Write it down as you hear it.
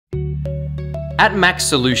At Max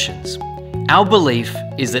Solutions, our belief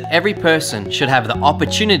is that every person should have the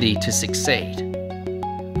opportunity to succeed.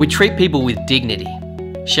 We treat people with dignity,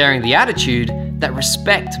 sharing the attitude that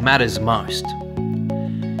respect matters most.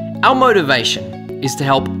 Our motivation is to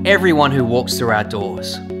help everyone who walks through our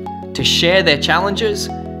doors, to share their challenges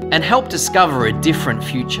and help discover a different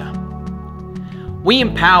future. We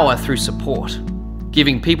empower through support,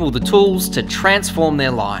 giving people the tools to transform their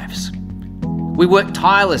lives. We work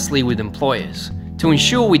tirelessly with employers to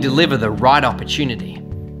ensure we deliver the right opportunity.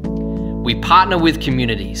 We partner with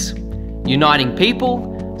communities, uniting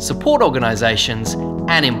people, support organisations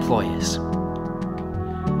and employers.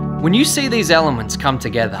 When you see these elements come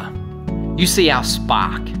together, you see our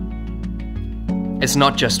spark. It's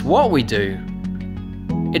not just what we do,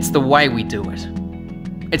 it's the way we do it.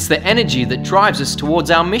 It's the energy that drives us towards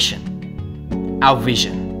our mission, our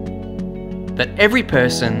vision, that every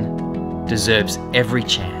person deserves every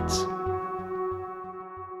chance.